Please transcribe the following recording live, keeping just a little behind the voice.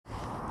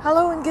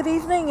Hello and good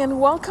evening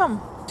and welcome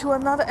to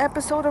another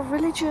episode of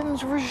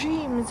Religions,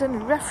 Regimes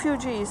and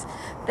Refugees,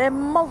 their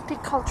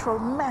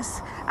multicultural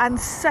mess and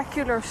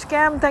secular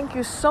scam. Thank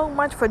you so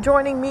much for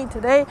joining me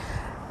today.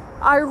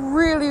 I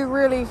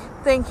really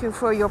thank you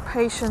for your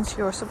patience,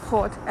 your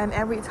support, and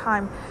every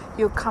time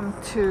you come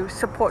to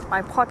support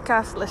my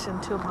podcast, listen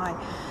to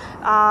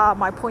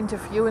my point of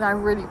view, and I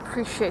really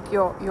appreciate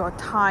your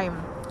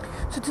time.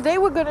 So today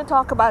we're going to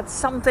talk about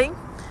something.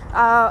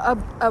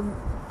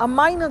 A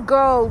minor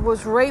girl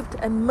was raped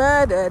and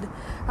murdered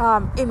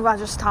in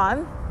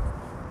Rajasthan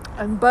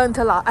and burnt.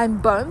 But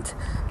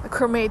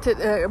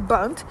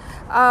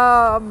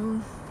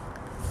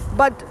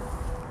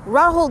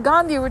Rahul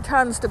Gandhi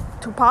returns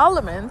to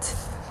Parliament,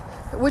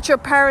 which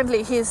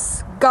apparently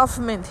his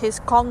government, his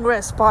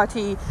Congress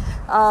party,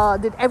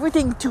 did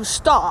everything to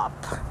stop.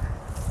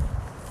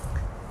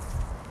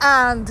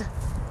 And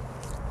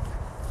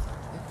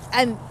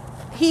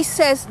he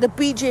says the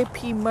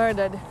BJP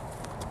murdered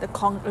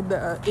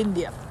the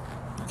India.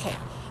 Okay,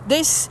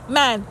 this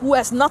man who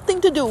has nothing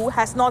to do,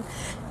 has not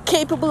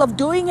capable of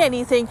doing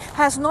anything,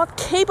 has not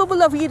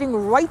capable of even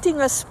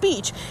writing a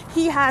speech.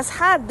 He has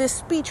had this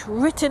speech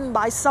written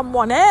by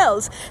someone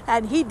else,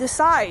 and he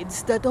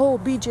decides that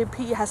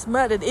BJP has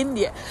murdered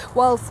India.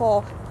 Well,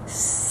 for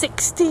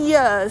 60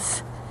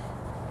 years,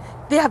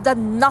 they have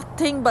done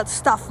nothing but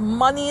stuff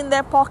money in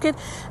their pocket,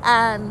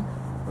 and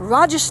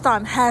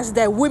Rajasthan has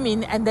their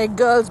women and their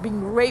girls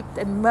being raped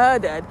and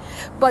murdered,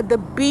 but the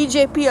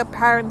BJP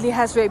apparently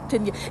has raped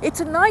India. It's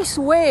a nice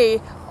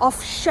way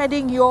of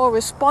shedding your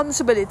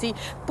responsibility,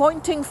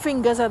 pointing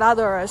fingers at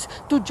others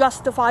to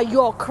justify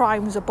your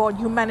crimes upon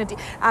humanity.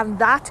 And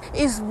that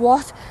is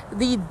what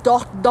the ...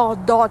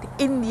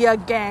 India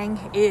gang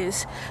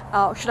is.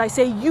 Should I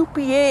say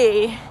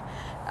UPA ...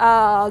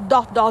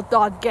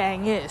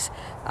 gang is.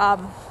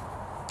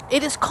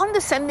 It is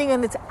condescending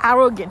and it's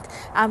arrogant,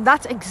 and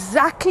that's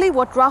exactly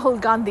what Rahul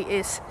Gandhi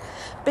is,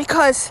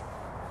 because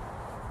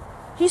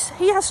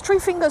he has three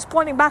fingers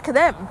pointing back at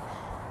them,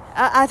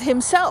 at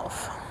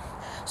himself.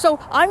 So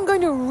I'm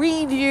going to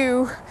read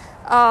you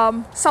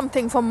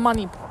something from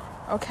Manipur.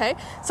 Okay,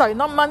 sorry,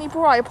 not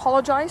Manipur. I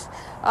apologize.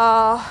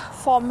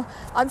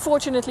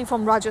 Unfortunately,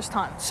 from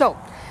Rajasthan. So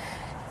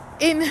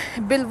in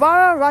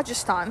Bhilwara,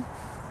 Rajasthan,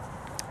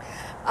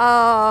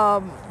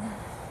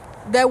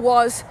 there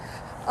was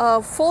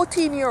a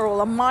 14-year-old,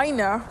 a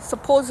minor,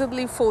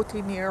 supposedly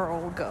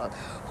 14-year-old girl,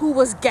 who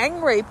was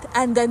gang raped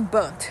and then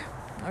burnt.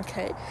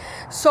 Okay,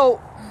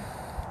 so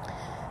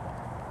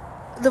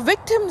the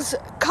victim's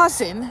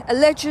cousin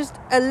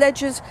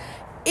alleges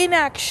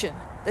inaction.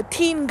 The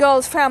teen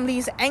girl's family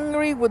is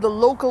angry with the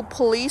local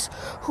police,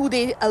 who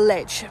they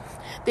allege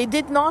they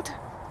did not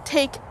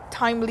take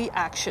timely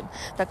action.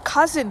 The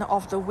cousin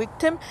of the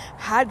victim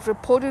had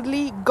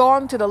reportedly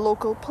gone to the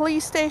local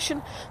police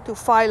station to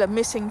file a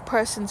missing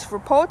persons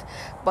report,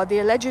 but they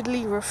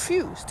allegedly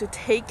refused to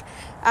take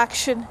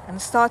action and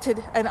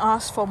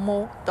asked for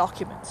more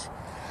documents.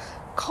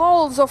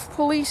 Calls of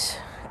police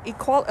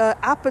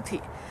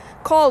apathy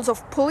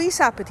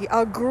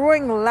are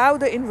growing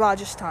louder in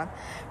Rajasthan,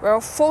 where a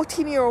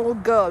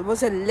 14-year-old girl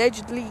was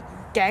allegedly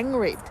gang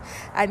raped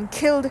and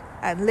killed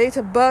and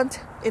later burnt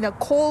in a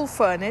coal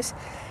furnace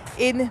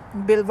in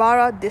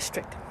Bhilwara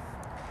district.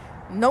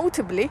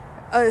 Notably,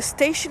 a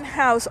station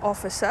house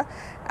officer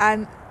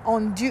and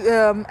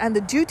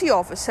the duty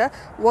officer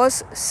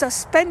was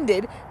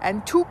suspended,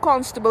 and two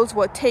constables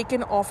were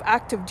taken off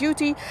active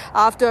duty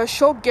after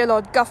Ashok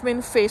Gehlot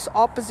government faced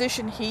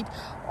opposition heat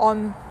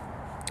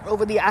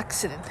over the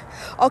accident.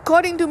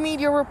 According to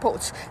media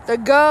reports, the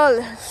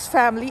girl's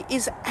family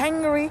is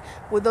angry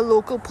with the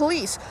local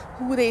police,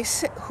 who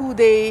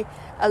they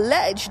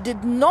allege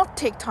did not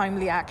take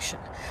timely action.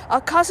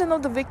 A cousin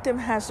of the victim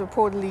has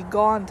reportedly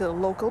gone to the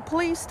local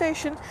police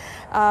station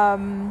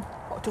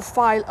to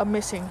file a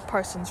missing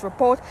persons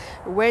report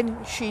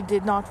when she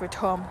did not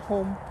return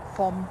home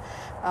from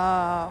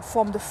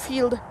the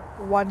field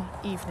one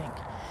evening.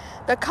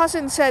 The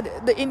cousin said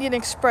told the Indian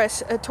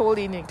Express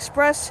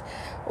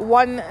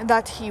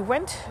that he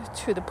went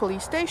to the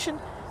police station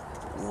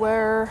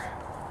where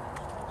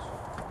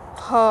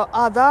her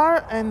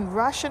Aadhaar and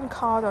ration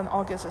card on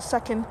August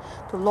 2nd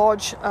to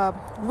lodge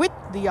with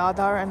the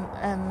Aadhaar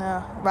and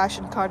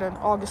ration card on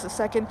August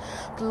 2nd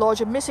to lodge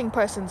a missing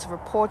persons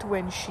report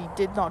when she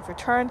did not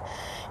return,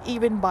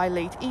 even by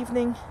late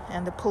evening,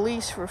 and the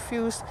police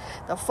refused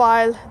to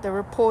file the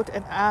report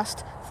and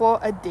asked for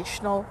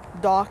additional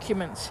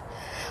documents.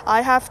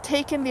 I have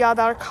taken the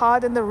Aadhaar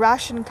card and the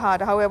ration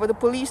card. However, the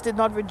police did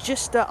not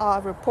register our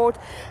report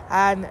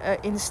and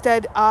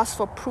instead asked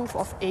for proof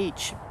of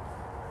age,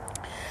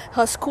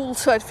 her school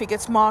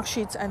certificates, mark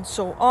sheets, and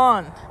so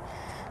on.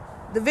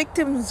 The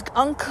victim's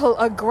uncle,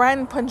 a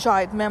Grand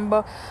Panchayat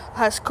member,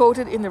 was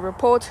quoted in the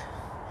report.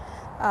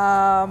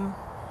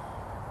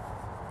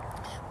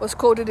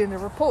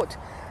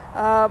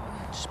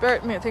 Just bear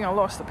with me, I think I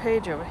lost the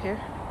page over here.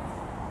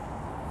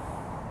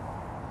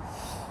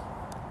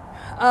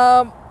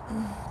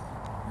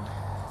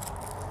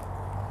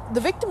 The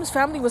victim's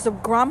family was a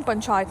Gram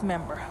Panchayat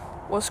member,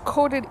 was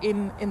quoted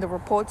in the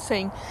report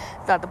saying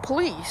that the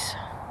police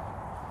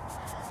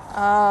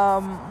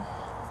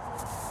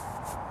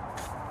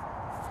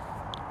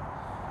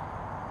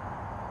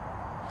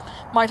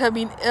might have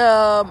been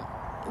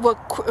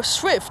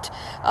swift.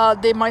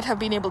 They might have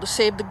been able to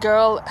save the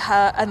girl,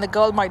 and the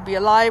girl might be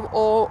alive,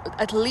 or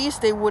at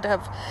least they would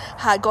have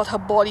got her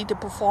body to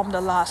perform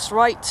the last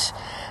rites.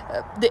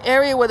 The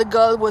area where the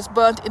girl was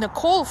burnt in a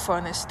coal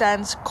furnace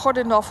stands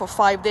cordoned off for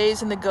 5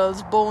 days, and the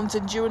girl's bones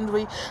and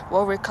jewelry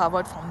were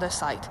recovered from the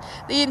site.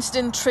 The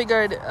incident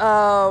triggered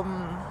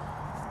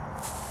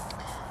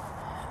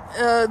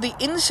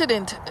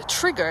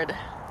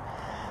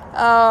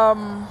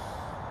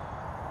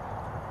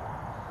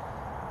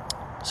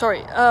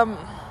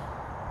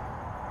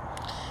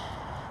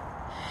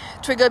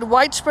triggered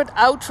widespread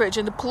outrage,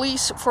 and the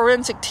police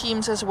forensic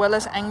teams as well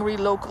as angry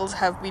locals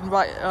have been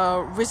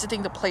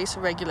visiting the place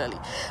regularly.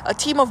 A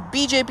team of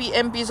BJP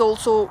MPs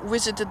also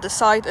visited the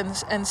site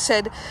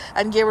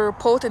and gave a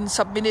report and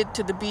submitted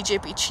to the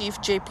BJP chief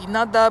JP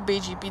Nadda,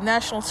 BJP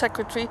National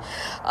Secretary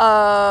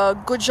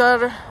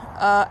Gujar,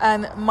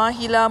 and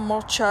Mahila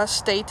Morcha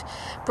State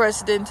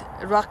President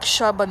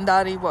Raksha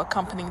Bandari were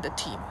accompanying the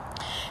team.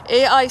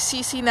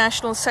 AICC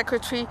National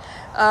Secretary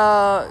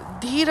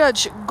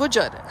Dheeraj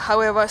Gujar,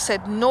 however,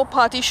 said no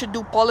party should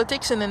do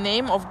politics in the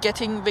name of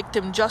getting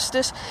victim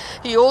justice.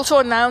 He also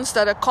announced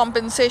that a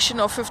compensation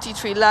of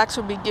 53 lakhs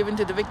would be given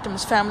to the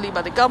victim's family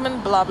by the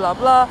government, blah, blah,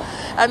 blah.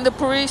 And the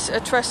police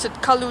arrested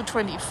Kalu,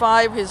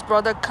 25, his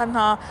brother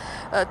Kanha,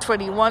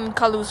 21,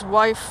 Kalu's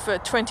wife,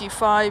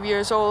 25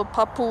 years old,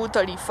 Papu,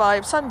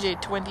 35,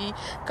 Sanjay, 20,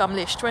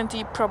 Kamlesh,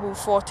 20, Prabhu,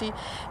 40,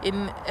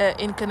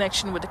 in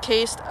connection with the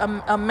case.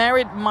 A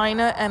married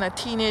minor and a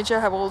teenager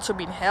have also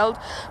been held.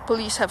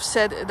 Police have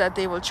said that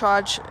they will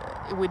charge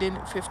within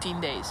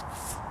 15 days.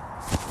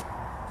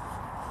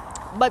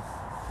 But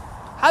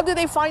how did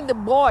they find the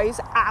boys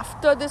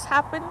after this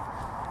happened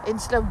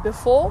instead of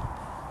before?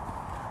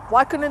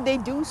 Why couldn't they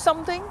do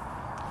something?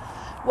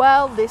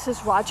 Well, this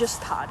is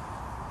Rajasthan.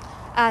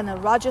 And a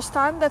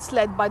Rajasthan that's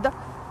led by the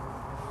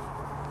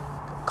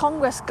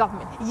Congress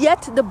government.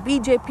 Yet the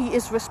BJP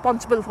is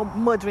responsible for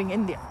murdering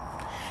India.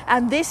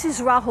 And this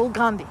is Rahul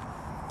Gandhi.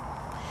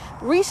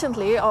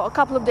 Recently, or a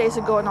couple of days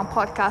ago on our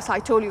podcast, I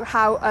told you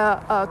how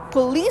a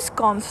police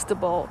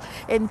constable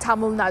in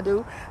Tamil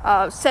Nadu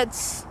said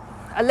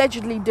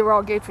allegedly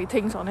derogatory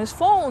things on his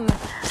phone,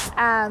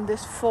 and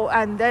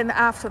then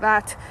after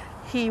that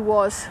he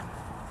was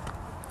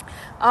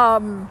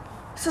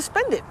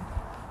suspended.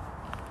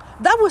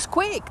 That was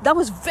quick. That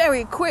was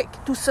very quick.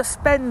 To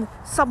suspend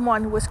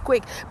someone was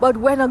quick. But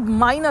when a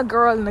minor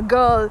girl and a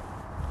girl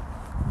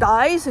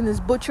dies and is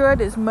butchered,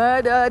 is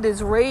murdered,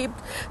 is raped,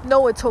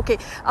 no, it's okay.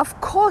 Of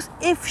course,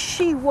 if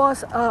she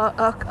was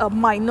a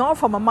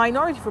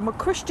minority, from a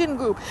Christian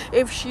group,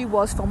 if she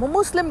was from a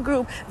Muslim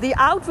group, the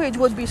outrage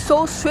would be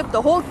so swift,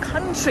 the whole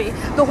country,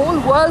 the whole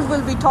world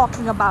will be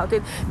talking about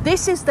it.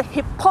 This is the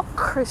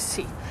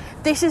hypocrisy.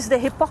 This is the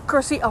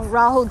hypocrisy of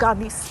Rahul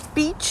Gandhi's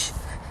speech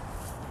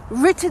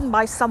written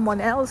by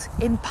someone else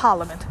in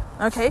Parliament.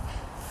 Okay?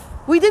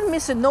 We didn't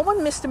miss him. No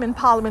one missed him in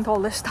Parliament all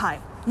this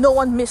time. No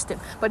one missed him.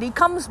 But he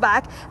comes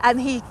back and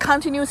he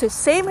continues his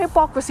same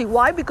hypocrisy.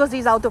 Why? Because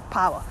he's out of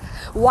power.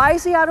 Why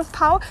is he out of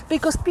power?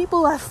 Because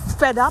people are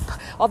fed up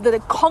of the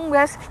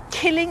Congress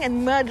killing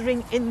and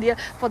murdering India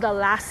for the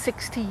last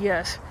 60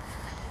 years.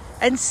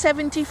 And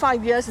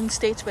 75 years in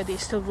states where they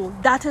still rule.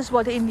 That is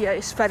what India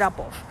is fed up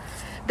of.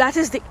 That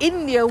is the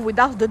India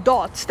without the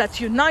dots that's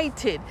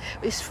united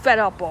is fed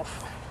up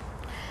of.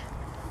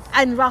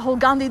 And Rahul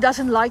Gandhi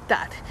doesn't like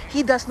that.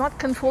 He does not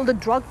control the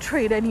drug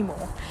trade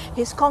anymore.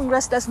 His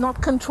Congress does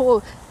not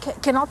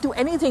cannot do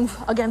anything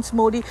against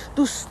Modi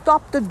to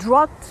stop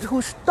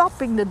who's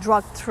stopping the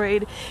drug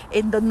trade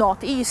in the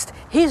Northeast,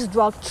 his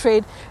drug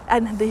trade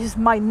and his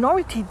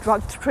minority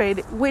drug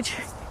trade, which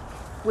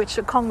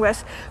the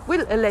Congress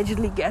will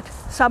allegedly get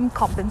some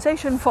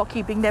compensation for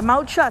keeping their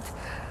mouth shut.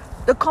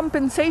 The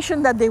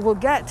compensation that they will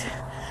get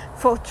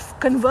for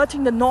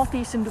converting the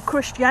Northeast into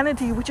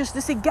Christianity, which is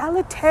this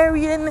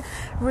egalitarian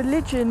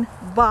religion,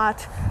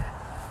 but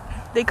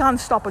they can't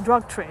stop a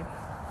drug trade.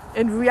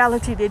 In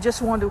reality, they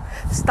just want to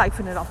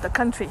stifle it off the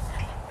country.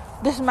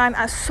 This man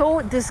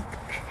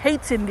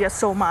hates India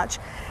so much.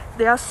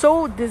 They are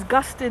so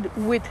disgusted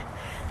with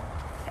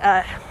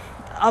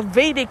a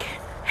Vedic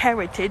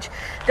heritage.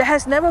 There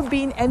has never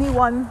been any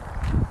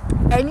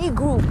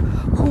group,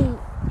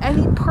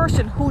 any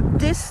person who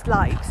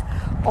dislikes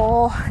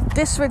or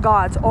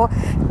disregards or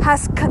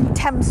has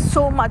contempt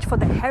so much for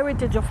the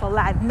heritage of a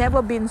land.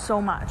 Never been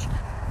so much.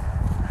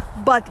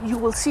 But you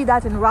will see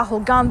that in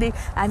Rahul Gandhi,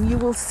 and you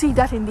will see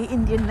that in the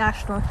Indian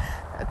National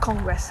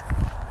Congress.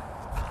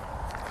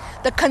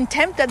 The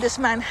contempt that this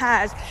man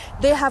has,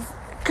 they have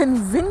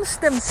convinced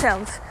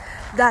themselves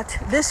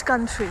that this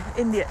country,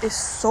 India, is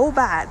so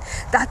bad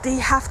that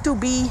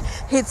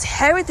his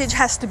heritage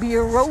has to be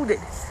eroded.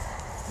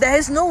 There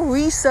is no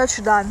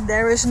research done.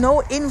 There is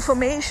no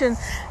information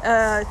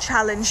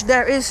challenge.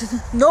 There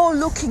is no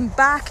looking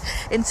back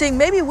and saying,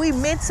 maybe we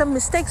made some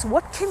mistakes.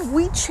 What can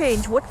we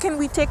change? What can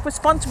we take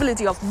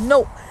responsibility of?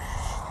 No.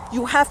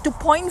 You have to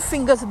point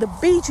fingers that the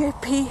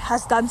BJP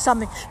has done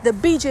something. The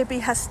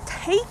BJP has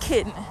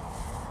taken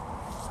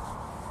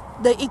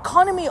the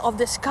economy of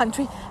this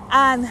country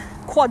and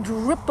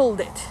quadrupled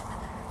it,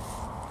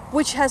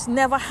 which has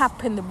never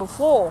happened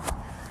before.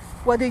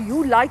 Whether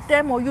you like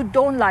them or you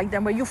don't like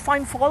them, whether you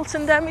find faults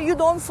in them or you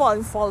don't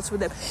find faults with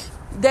them.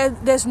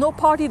 There's no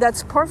party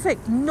that's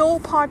perfect. No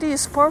party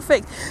is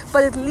perfect.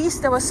 But at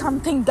least there was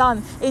something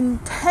done in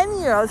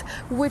 10 years,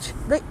 which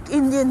the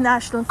Indian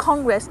National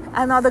Congress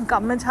and other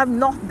governments have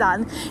not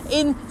done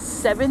in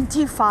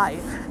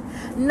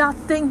 75.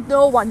 Nothing,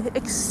 no one,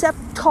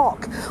 except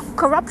talk.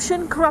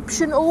 Corruption,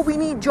 oh, we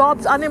need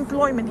jobs,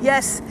 unemployment.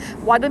 Yes,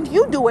 why don't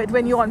you do it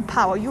when you're in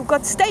power? You've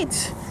got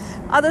states,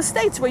 other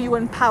states where you're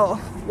in power.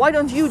 Why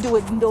don't you do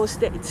it in those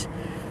states?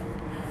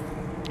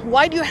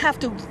 Why do you have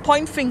to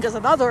point fingers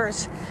at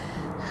others?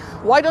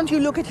 Why don't you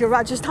look at your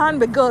Rajasthan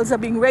where girls are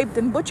being raped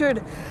and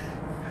butchered?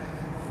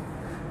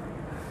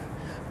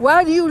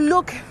 Why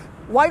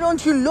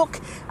don't you look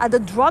at the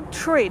drug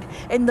trade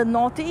in the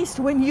Northeast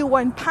when you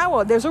were in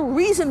power? There's a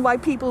reason why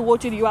people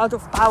voted you out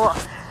of power.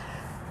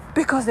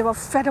 Because they were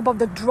fed up of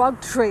the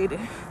drug trade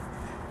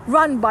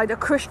run by the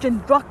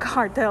Christian drug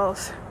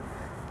cartels.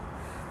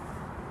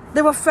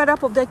 They were fed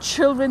up of their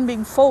children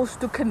being forced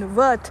to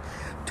convert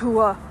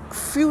to a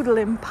feudal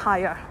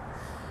empire.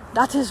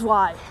 That is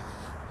why.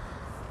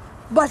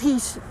 But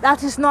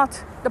that is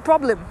not the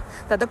problem.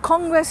 That the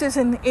Congress is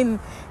in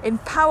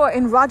power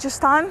in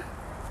Rajasthan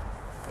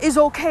is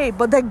okay,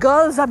 but the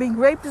girls are being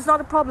raped is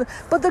not a problem.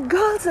 But the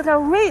girls that are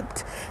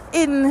raped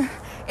in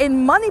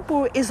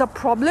Manipur is a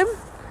problem.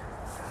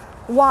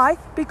 Why?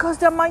 Because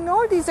they're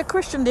minorities, they're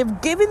Christian.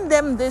 They've given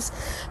them this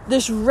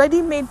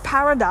ready-made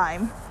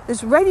paradigm.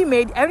 This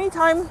ready-made,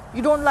 anytime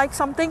you don't like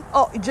something,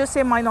 just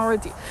say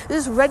minority.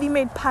 This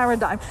ready-made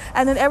paradigm.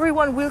 And then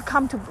everyone will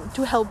come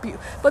to help you.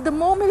 But the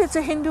moment it's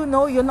a Hindu,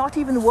 no, you're not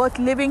even worth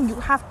living.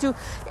 You have to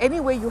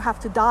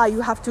die.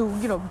 You have to,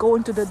 go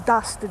into the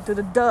dust, into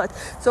the dirt.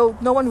 So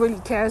no one really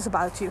cares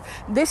about you.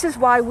 This is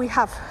why we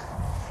have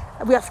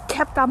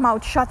kept our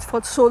mouth shut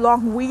for so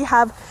long. We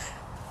have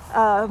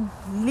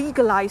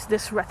legalized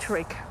this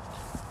rhetoric.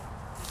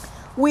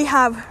 We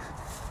have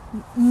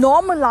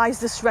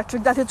normalize this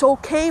rhetoric that it's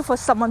okay for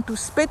someone to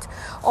spit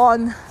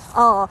on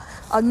a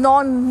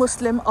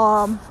non-Muslim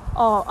a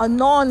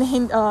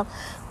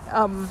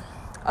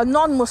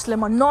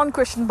non-Muslim or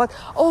non-Christian, but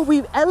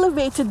we've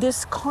elevated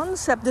this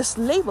concept, this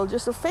label,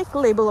 just a fake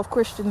label of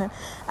Christian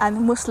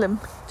and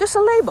Muslim, just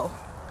a label.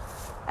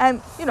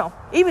 And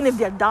even if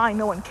they're dying,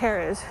 no one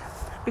cares,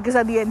 because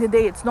at the end of the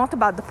day, it's not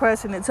about the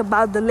person, it's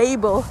about the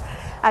label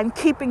and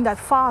keeping that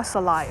farce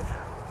alive.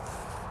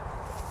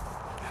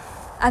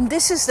 And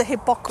this is the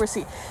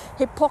hypocrisy of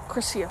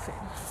it.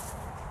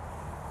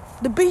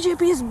 The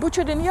BJP is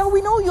butchered, and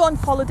we know you're in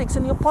politics,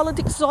 and your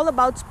politics is all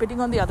about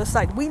spitting on the other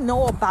side. We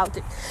know about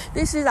it.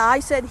 This is I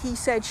said, he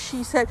said,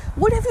 she said.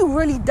 What have you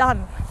really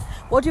done?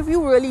 What have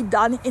you really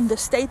done in the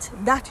states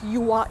that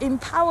you are in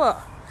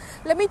power?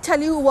 Let me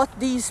tell you what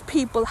these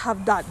people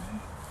have done.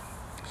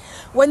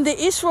 When the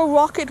ISRO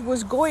rocket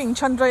was going,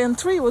 Chandrayaan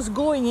 3 was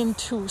going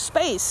into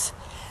space,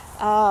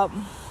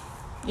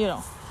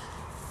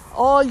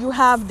 all you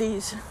have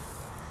these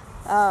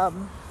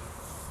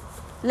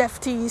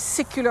lefties,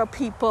 secular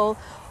people,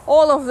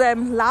 all of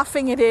them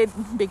laughing at it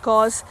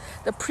because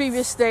the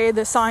previous day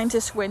the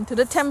scientists went to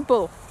the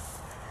temple.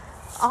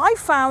 I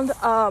found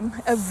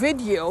a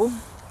video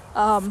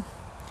on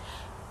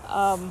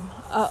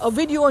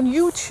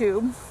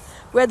YouTube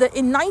where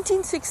in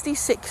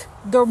 1966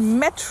 the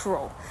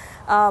metro,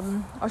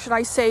 or should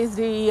I say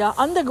the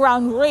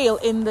underground rail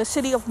in the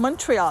city of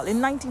Montreal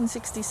in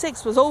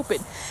 1966 was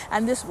open,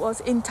 and this was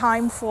in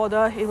time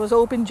it was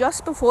open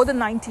just before the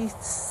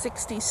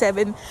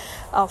 1967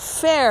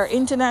 fair,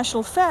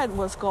 international fair it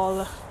was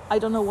called. I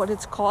don't know what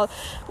it's called,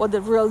 what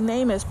the real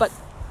name is, but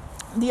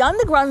the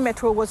underground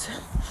metro was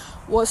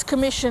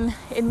commissioned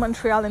in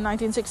Montreal in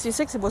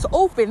 1966. It was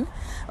open,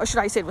 or should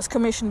I say it was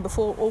commissioned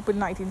before open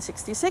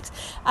 1966,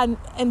 and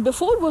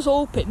before it was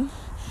open,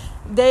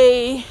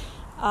 they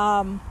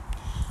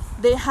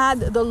had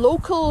the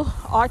local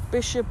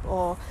archbishop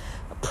or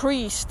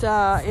priest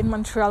in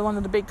Montreal, one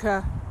of the big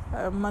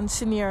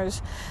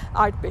Monsignors,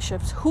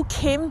 archbishops, who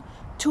came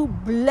to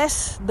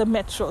bless the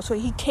metro. So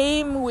he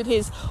came with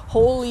his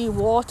holy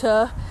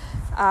water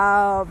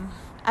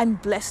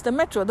and blessed the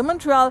metro. The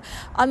Montreal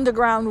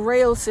underground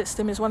rail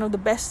system is one of the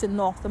best in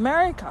North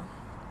America,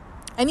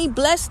 and he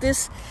blessed the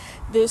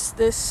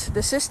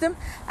system.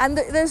 And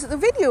the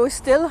video is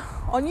still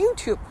on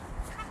YouTube.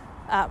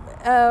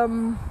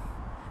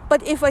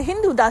 But if a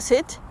Hindu does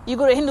it, you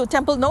go to a Hindu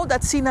temple, no,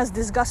 that's seen as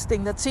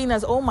disgusting. That's seen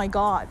as, oh my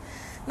God.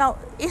 Now,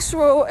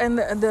 Israel and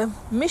the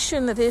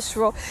mission at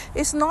Israel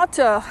is not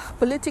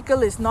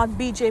political, it's not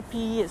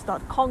BJP, it's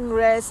not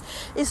Congress,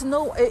 it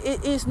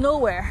is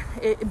nowhere.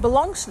 It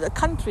belongs to the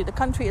country. The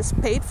country is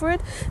paid for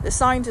it. The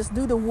scientists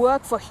do the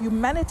work for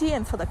humanity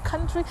and for the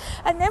country,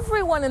 and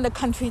everyone in the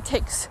country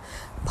takes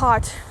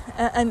part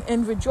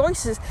and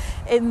rejoices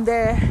in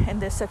their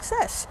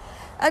success.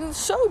 And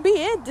so be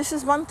it. This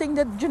is one thing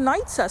that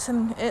unites us,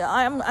 and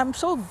I'm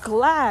so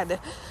glad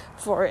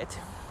for it.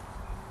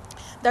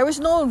 There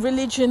is no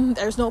religion,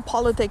 there's no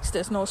politics,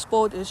 there's no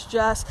sport. It's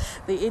just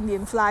the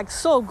Indian flag.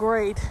 So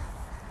great.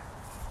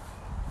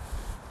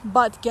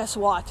 But guess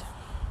what?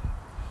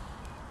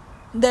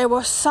 There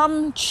were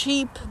some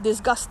cheap,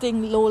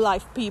 disgusting,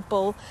 low-life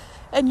people,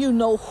 and you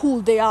know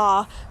who they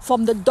are,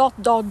 from the ...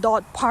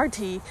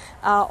 party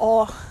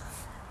or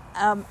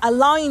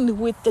aligned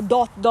with the ...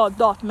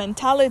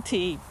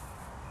 mentality.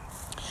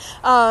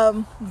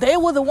 They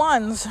were the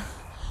ones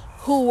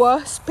who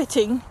were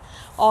spitting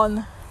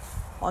on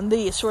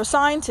the Israel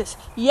scientists.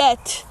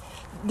 Yet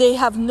they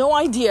have no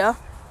idea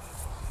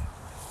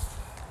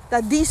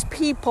that these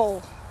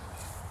people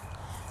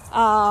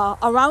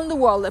around the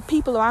world, the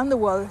people around the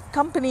world,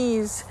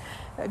 companies,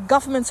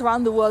 governments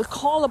around the world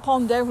call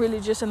upon their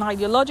religious and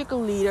ideological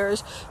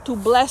leaders to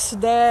bless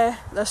the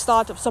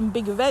start of some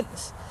big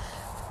events,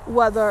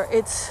 whether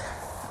it's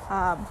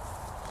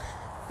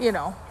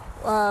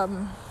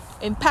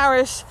in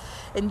Paris,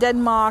 in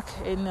Denmark,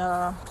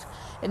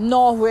 in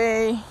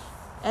Norway,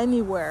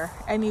 anywhere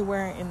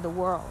in the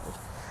world.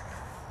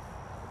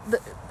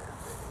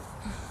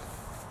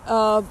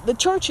 The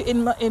church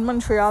in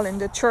Montreal and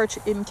the church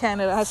in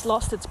Canada has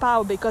lost its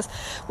power because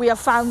we have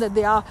found that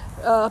they are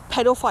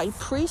pedophile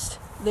priests,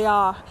 they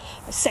are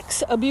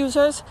sex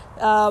abusers,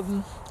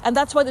 and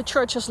that's why the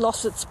church has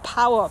lost its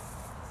power.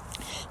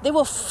 They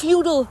were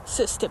feudal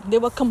system. They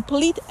were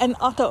complete and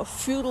utter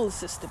feudal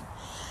system.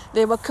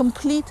 They were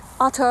complete,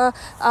 utter.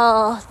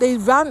 They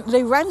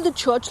ran the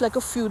church like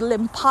a feudal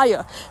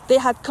empire. They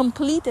had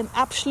complete and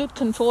absolute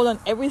control on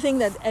everything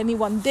that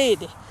anyone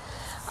did,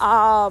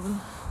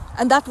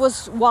 and that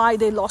was why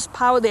they lost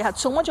power. They had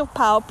so much of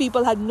power.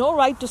 People had no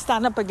right to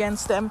stand up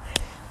against them.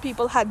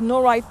 People had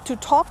no right to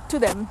talk to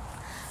them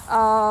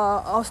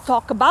or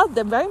talk about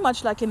them. Very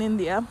much like in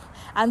India,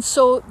 and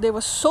so they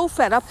were so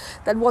fed up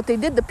that what they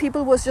did, the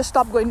people was just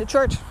stop going to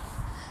church.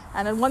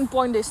 And at one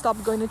point they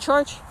stopped going to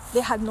church. They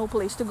had no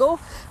place to go.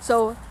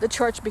 So the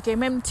church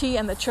became empty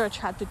and the church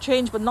had to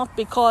change, but not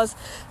because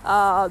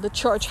the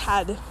church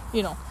had,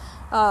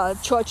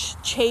 church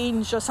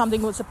changed or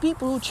something. It was the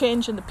people who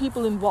changed and the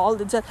people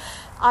involved and said,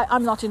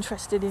 I'm not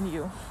interested in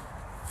you.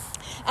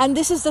 And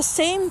this is the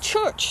same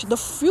church, the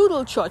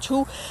feudal church,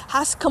 who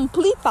has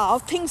complete power,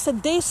 thinks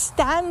that they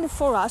stand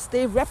for us,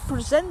 they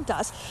represent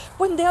us,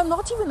 when they are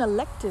not even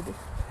elected.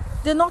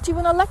 They're not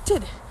even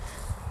elected.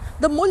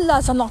 The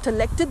mullahs are not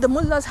elected. The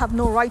mullahs have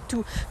no right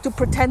to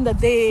pretend that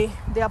they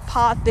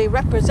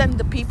represent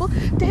the people.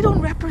 They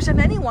don't represent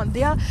anyone.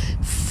 They are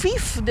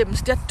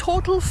fiefdoms. They're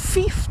total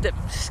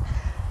fiefdoms.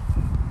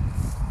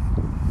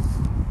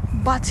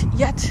 But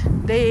yet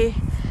they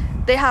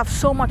have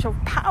so much of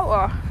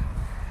power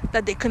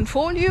that they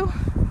control you,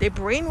 they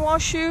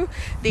brainwash you,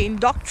 they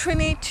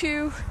indoctrinate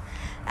you,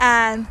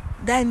 and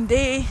then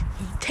they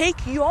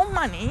take your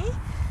money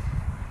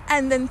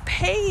and then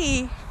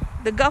pay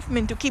the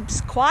government to keep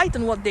quiet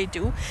on what they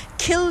do,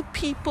 kill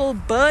people,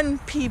 burn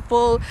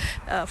people,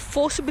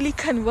 forcibly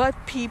convert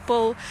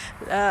people,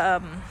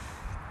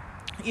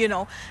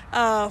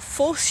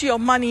 force your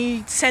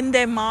money, send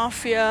their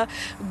mafia,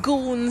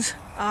 goons,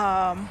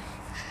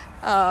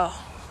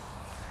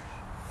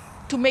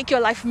 to make your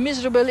life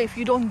miserable if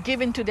you don't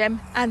give in to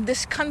them. And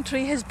this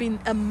country has been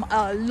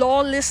a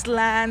lawless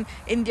land.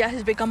 India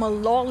has become a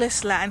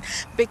lawless land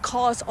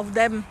because of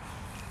them.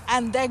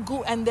 And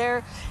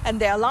their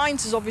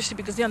alliances, obviously,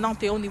 because they are not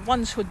the only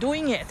ones who are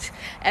doing it.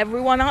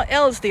 Everyone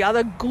else, the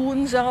other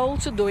goons, are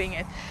also doing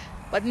it.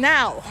 But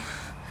now,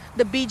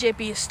 the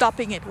BJP is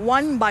stopping it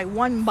one by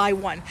one by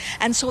one.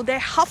 And so their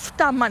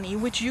Hafta money,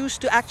 which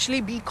used to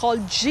actually be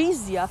called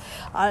Jiziya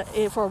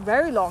for a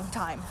very long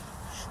time,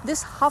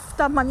 this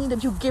Hafta money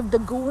that you give the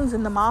goons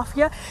and the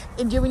mafia,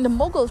 during the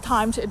Mughal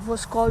times, it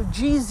was called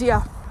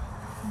Jiziya.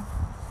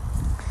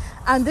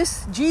 And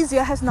this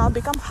Jiziya has now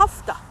become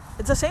Hafta.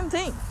 It's the same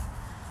thing.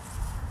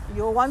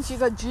 Once you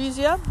got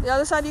Jiziya, the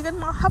other side you get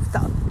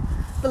Hafta.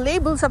 The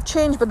labels have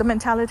changed, but the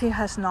mentality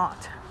has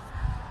not.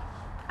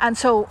 And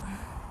so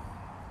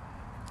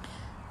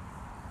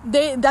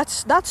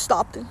that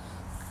stopped.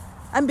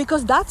 And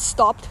because that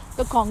stopped,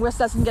 the Congress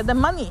doesn't get the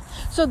money.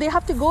 So they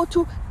have to go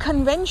to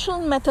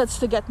conventional methods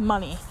to get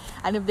money.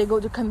 And if they go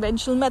to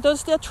conventional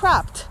methods, they're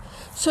trapped.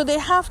 So they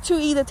have to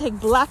either take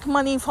black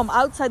money from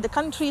outside the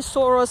country,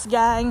 Soros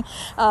gang,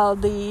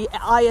 the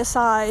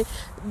ISI,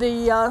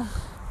 the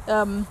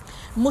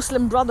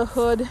Muslim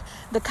Brotherhood,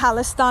 the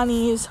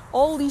Khalistanis,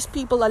 all these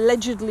people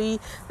allegedly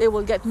they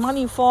will get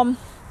money from,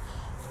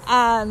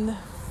 and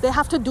they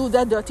have to do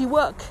their dirty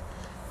work.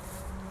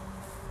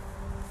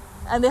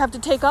 And they have to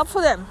take up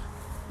for them.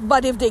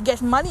 But if they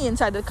get money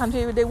inside the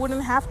country, they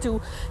wouldn't have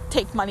to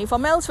take money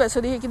from elsewhere. So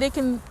they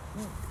can.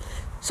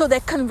 So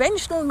their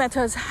conventional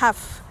methods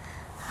have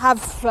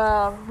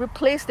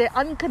replaced their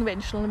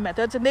unconventional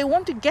methods, and they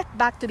want to get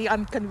back to the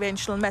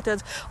unconventional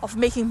methods of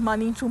making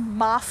money through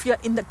mafia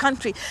in the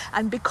country.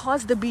 And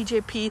because the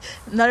BJP,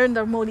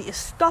 Narendra Modi, is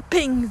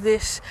stopping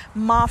this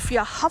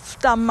mafia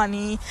Hafta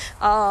money,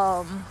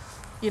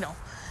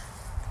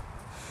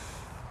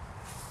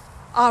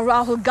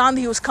 Rahul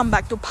Gandhi, who's come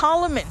back to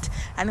Parliament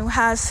and who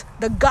has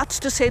the guts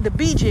to say the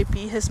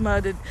BJP has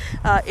murdered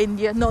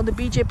India. No, the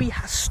BJP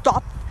has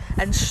stopped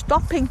and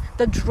stopping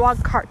the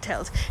drug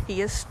cartels. He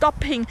is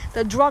stopping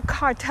the drug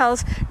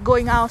cartels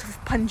going out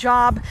of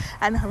Punjab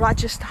and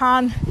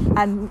Rajasthan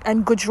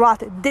and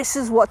Gujarat. This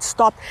is what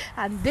stopped,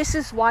 and this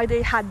is why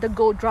they had the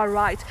Godhra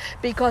riots,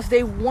 because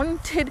they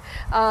wanted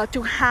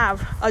to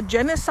have a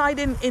genocide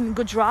in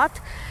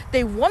Gujarat.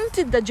 They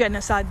wanted the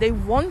genocide. They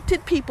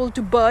wanted people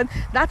to burn.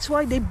 That's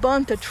why they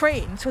burnt a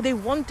train. So they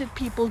wanted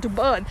people to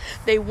burn.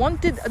 They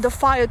wanted the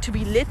fire to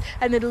be lit,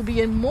 and it'll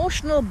be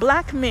emotional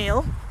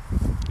blackmail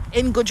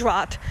in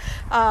Gujarat.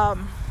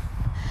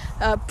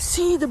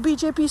 See, the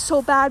BJP is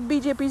so bad,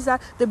 BJP is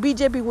that. The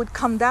BJP would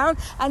come down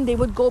and they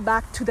would go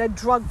back to their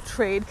drug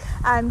trade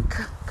and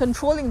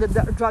controlling the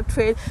drug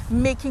trade,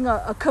 making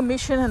a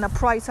commission and a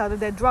price out of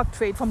their drug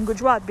trade from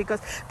Gujarat,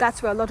 because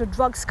that's where a lot of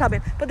drugs come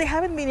in. But they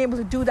haven't been able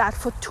to do that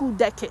for 2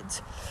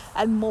 decades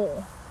and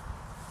more.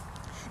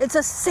 It's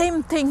the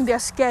same thing they're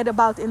scared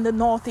about in the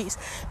Northeast.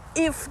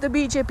 If the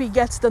BJP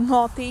gets the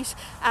Northeast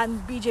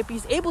and BJP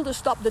is able to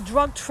stop the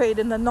drug trade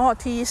in the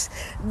Northeast,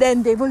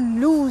 then they will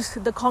lose,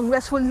 the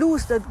Congress will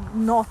lose the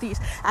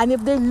Northeast. And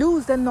if they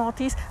lose the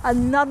Northeast,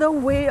 another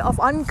way of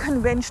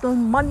unconventional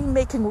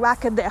money-making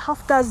racket, their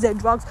Haftas, their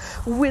drugs,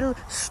 will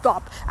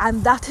stop.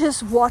 And that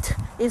is what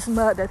is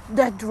murdered,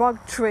 their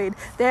drug trade,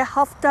 their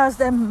Haftas,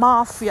 their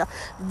mafia.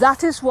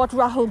 That is what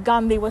Rahul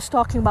Gandhi was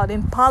talking about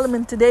in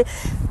Parliament today,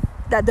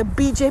 that the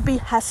BJP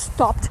has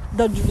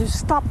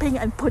stopping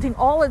and putting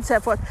all its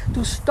effort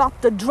to stop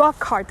the drug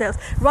cartels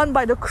run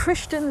by the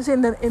Christians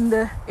in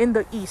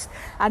the East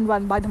and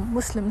run by the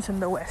Muslims in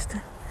the West.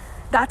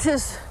 That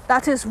is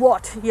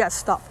what he has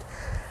stopped.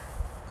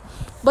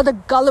 But the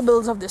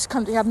gullibles of this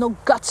country have no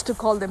guts to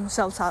call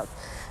themselves out.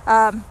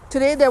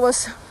 Today there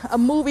was a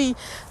movie,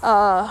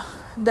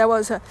 there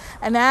was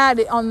an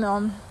ad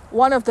on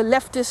one of the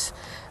leftist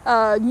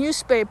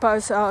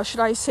newspapers,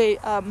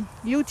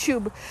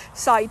 YouTube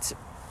sites,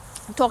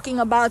 talking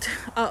about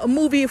a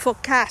movie for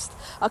caste,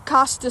 a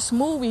casteist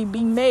movie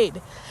being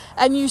made.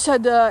 And you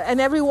said,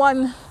 and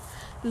everyone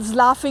is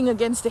laughing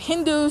against the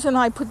Hindus, and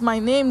I put my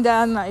name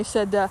down. I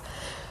said,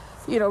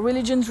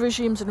 religions,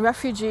 regimes, and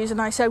refugees. And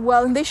I said,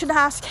 well, they should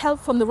ask help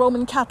from the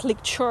Roman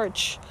Catholic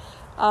Church.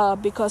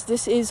 Because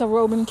this is a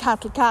Roman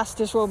Catholic caste,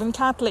 is Roman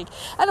Catholic.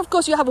 And of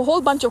course you have a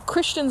whole bunch of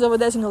Christians over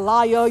there saying,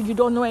 liar, you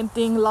don't know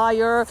anything,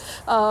 liar,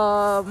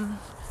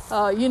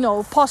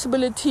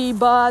 possibility.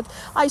 But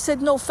I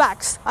said, no,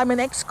 facts. I'm an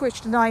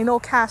ex-Christian, I know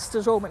caste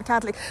is Roman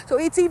Catholic. So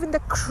it's even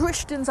the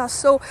Christians are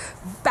so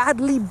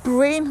badly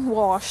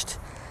brainwashed,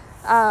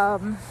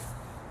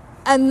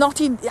 and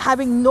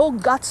having no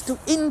guts to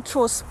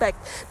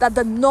introspect that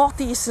the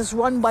Northeast is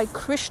run by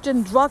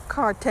Christian drug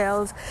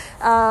cartels,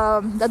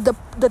 that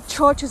the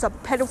church is a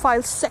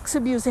pedophile,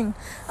 sex-abusing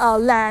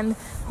land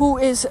who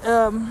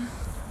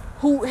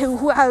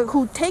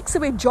takes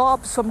away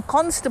jobs from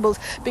constables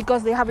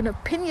because they have an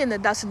opinion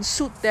that doesn't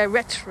suit their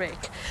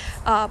rhetoric.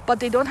 But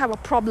they don't have a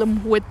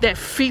problem with their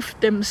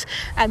fiefdoms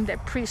and their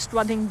priests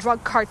running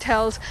drug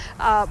cartels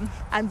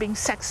and being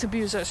sex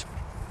abusers.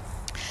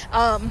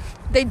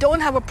 They don't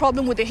have a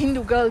problem with a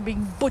Hindu girl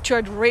being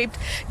butchered, raped,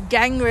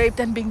 gang raped,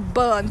 and being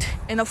burned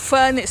in a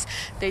furnace.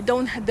 They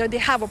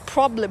have a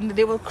problem.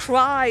 They will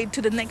cry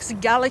to the next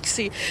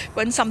galaxy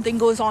when something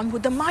goes on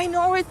with the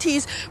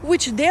minorities,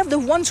 which they're the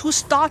ones who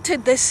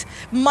started this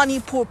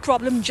Manipur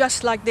problem,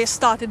 just like they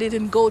started it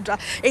in Godhra.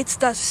 It's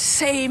the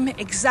same,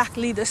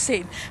 exactly the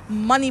same.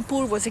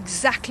 Manipur was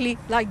exactly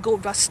like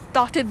Godhra,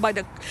 started by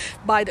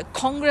the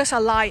Congress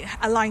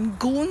aligned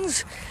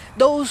goons,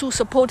 those who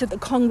supported the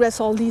Congress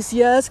all these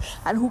years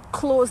and who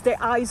closed their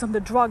eyes on the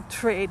drug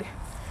trade.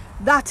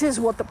 That is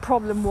what the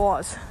problem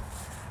was.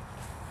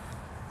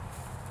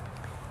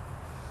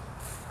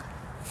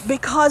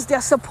 Because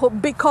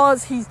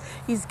because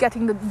he's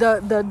getting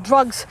the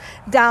drugs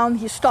down,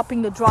 he's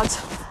stopping the drugs.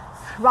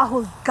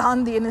 Rahul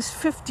Gandhi and his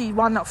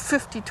 51 or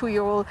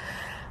 52-year-old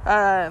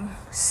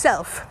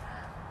self,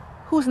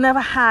 who's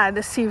never had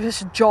a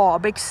serious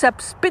job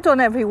except spit on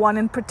everyone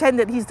and pretend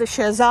that he's the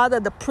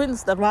Shehzada, the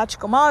prince, the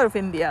Rajkumar of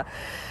India,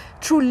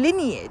 through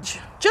lineage,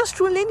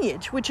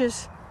 which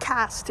is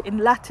caste in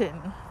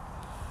Latin,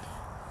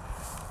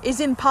 is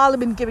in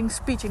Parliament giving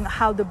speech on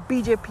how the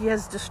BJP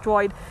has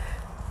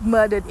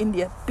murdered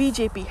India.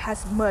 BJP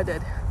has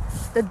murdered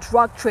the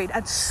drug trade,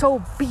 and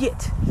so be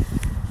it.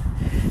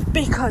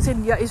 Because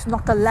India is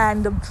not the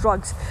land of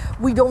drugs.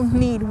 We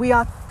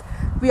are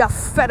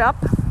fed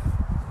up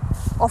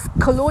of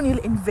colonial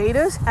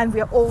invaders, and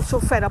we are also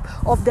fed up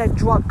of their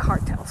drug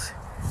cartels.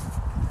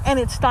 And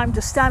it's time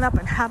to stand up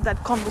and have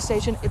that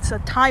conversation. It's a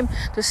time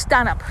to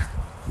stand up,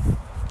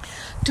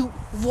 to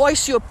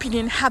voice your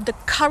opinion, have the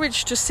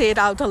courage to say it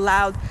out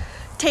aloud,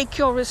 take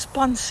your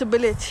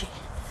responsibility,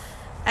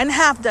 and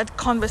have that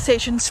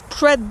conversation,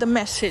 spread the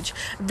message.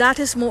 That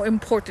is more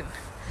important,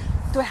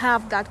 to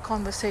have that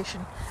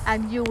conversation,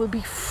 and you will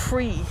be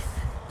free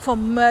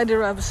from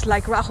murderers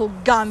like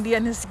Rahul Gandhi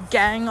and his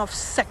gang of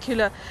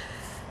secular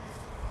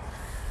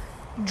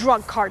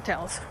drug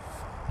cartels.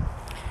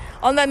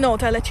 On that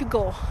note, I let you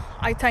go.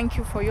 I thank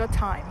you for your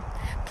time.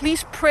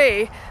 Please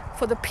pray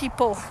for the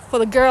people, for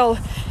the girl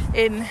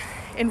in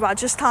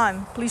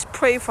Rajasthan. Please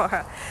pray for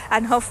her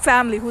and her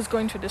family who's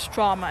going through this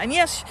trauma. And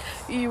yes,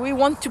 we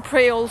want to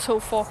pray also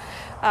for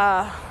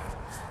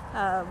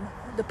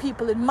the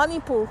people in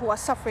Manipur who are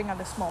suffering at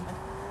this moment.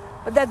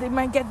 But that they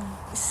might get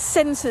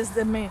senses,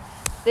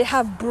 they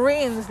have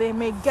brains, they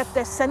may get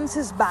their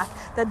senses back,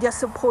 that they're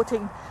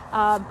supporting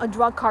a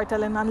drug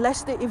cartel. And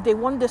if they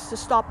want this to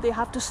stop, they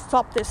have to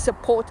stop their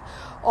support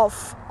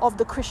of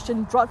the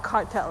Christian drug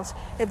cartels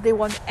if they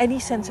want any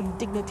sense of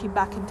dignity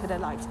back into their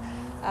lives.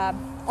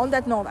 On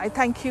that note, I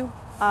thank you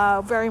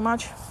very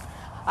much.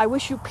 I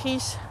wish you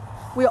peace.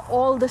 We are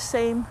all the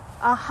same.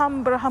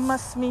 Aham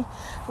Brahmasmi.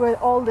 We're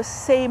all the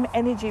same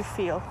energy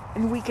field,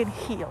 and we can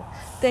heal.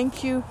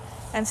 Thank you,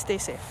 and stay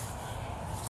safe.